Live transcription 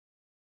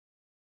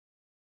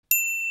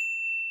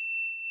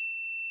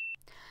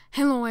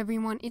Hello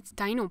everyone, it's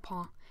Dino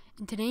Paw,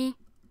 and today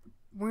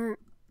we're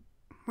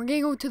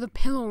gonna go to the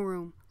pillow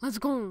room. Let's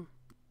go.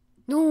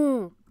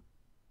 No.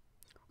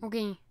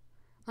 Okay,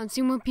 let's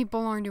see what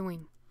people are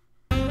doing.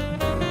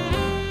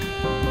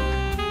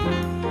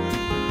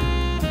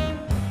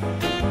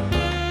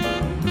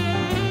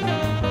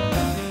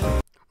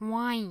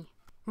 Why?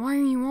 Why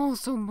are you all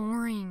so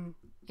boring?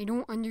 I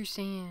don't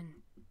understand.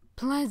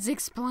 Please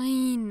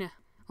explain.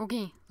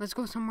 Okay, let's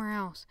go somewhere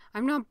else.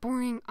 I'm not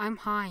boring, I'm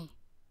high.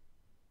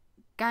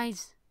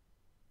 Guys,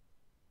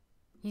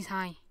 he's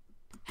high.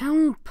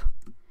 Help!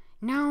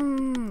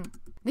 No!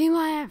 They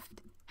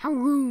left! How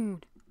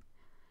rude!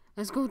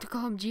 Let's go to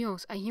Club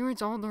Geos. I hear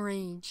it's all the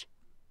rage.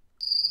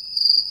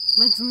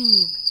 Let's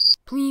leave.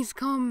 Please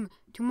come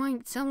to my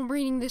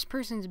celebrating this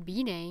person's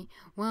B-Day.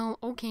 Well,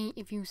 okay,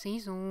 if you say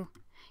so.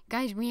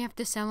 Guys, we have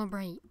to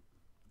celebrate.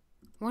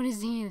 What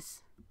is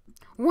this?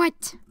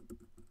 What?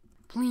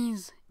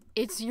 Please,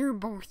 it's your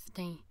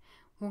birthday.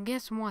 Well,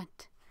 guess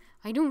what?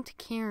 I don't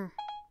care.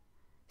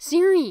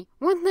 Siri,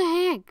 what the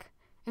heck?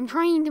 I'm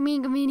trying to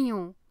make a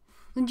video.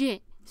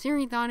 Legit,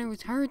 Siri thought it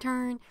was her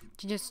turn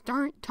to just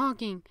start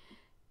talking.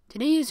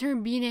 Today is her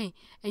B-Day,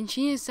 and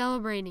she is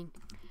celebrating.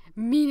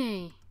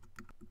 B-Day.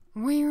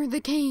 Where the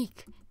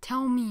cake?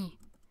 Tell me.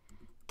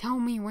 Tell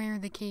me where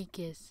the cake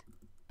is.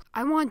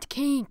 I want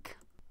cake.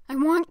 I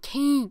want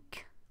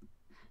cake.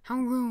 How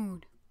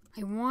rude.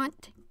 I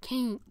want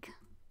cake.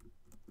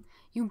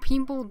 You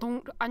people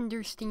don't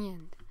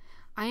understand.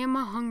 I am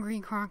a hungry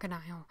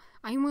crocodile.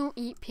 I will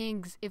eat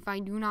pigs if I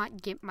do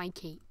not get my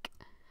cake.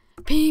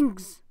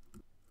 Pigs!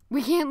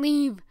 We can't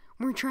leave.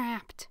 We're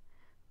trapped.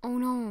 Oh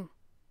no.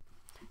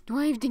 Do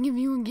I have to give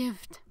you a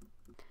gift?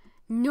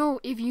 No,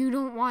 if you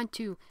don't want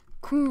to.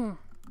 Cool.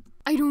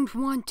 I don't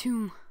want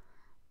to.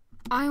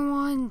 I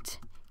want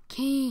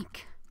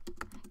cake.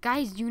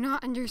 Guys, do you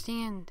not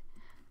understand?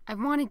 I've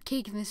wanted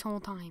cake this whole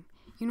time.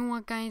 You know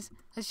what, guys?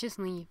 Let's just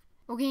leave.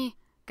 Okay,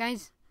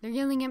 guys, they're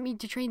yelling at me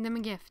to trade them a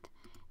gift.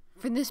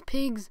 For this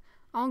pigs,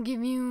 I'll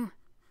give you...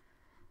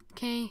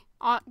 Okay,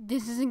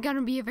 this isn't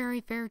gonna be a very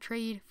fair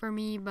trade for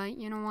me, but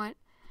you know what?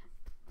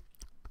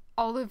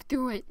 I'll live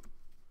through it.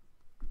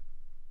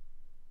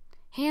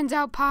 Hands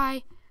out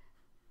pie.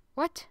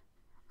 What?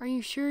 Are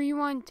you sure you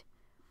want...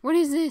 What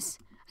is this?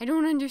 I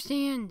don't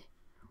understand.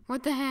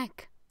 What the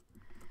heck?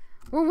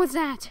 What was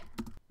that?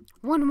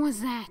 What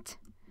was that?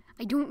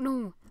 I don't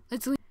know.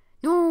 Let's leave.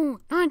 No,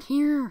 not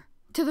here.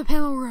 To the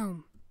pillow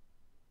room.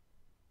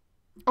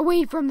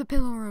 Away from the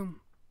pillow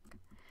room.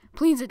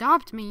 Please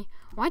adopt me.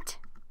 What?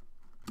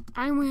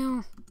 I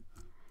will.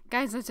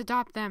 Guys, let's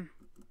adopt them.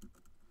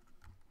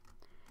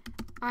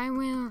 I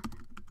will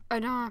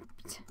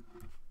adopt.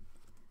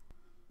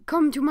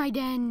 Come to my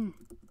den.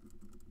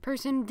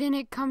 Person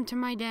didn't come to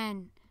my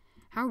den.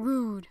 How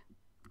rude.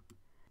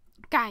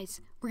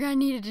 Guys, we're gonna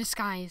need a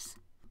disguise.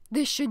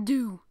 This should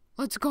do.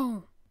 Let's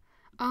go.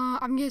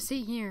 I'm gonna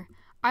sit here.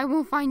 I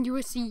will find you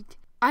a seat.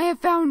 I have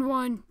found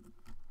one.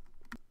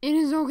 It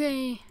is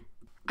okay.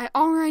 I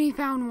already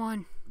found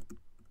one.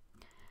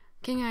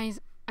 Okay, guys,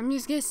 I'm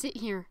just gonna sit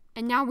here,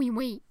 and now we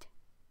wait.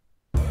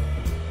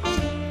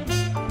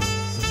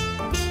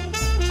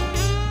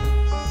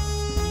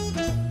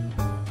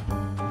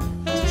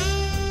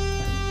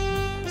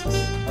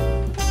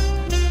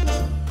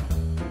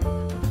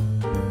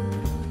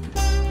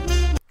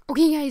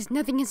 Okay, guys,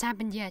 nothing has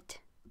happened yet.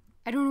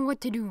 I don't know what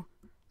to do.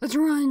 Let's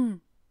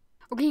run.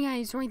 Okay,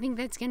 guys, so I think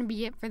that's gonna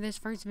be it for this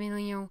first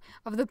video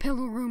of the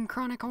Pillow Room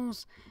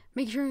Chronicles.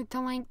 Make sure to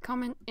like,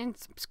 comment, and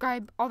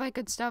subscribe, all that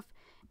good stuff.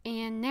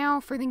 And now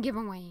for the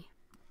giveaway.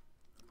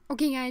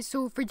 Okay, guys,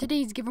 so for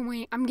today's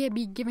giveaway, I'm gonna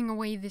be giving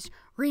away this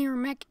rare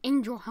Mech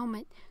Angel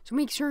helmet. So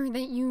make sure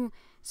that you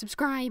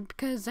subscribe,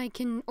 because I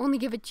can only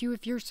give it to you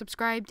if you're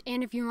subscribed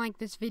and if you like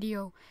this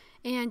video.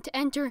 And to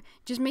enter,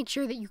 just make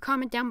sure that you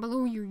comment down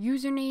below your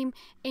username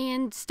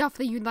and stuff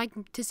that you'd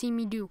like to see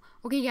me do.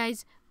 Okay,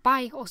 guys,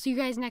 bye. I'll see you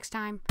guys next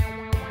time.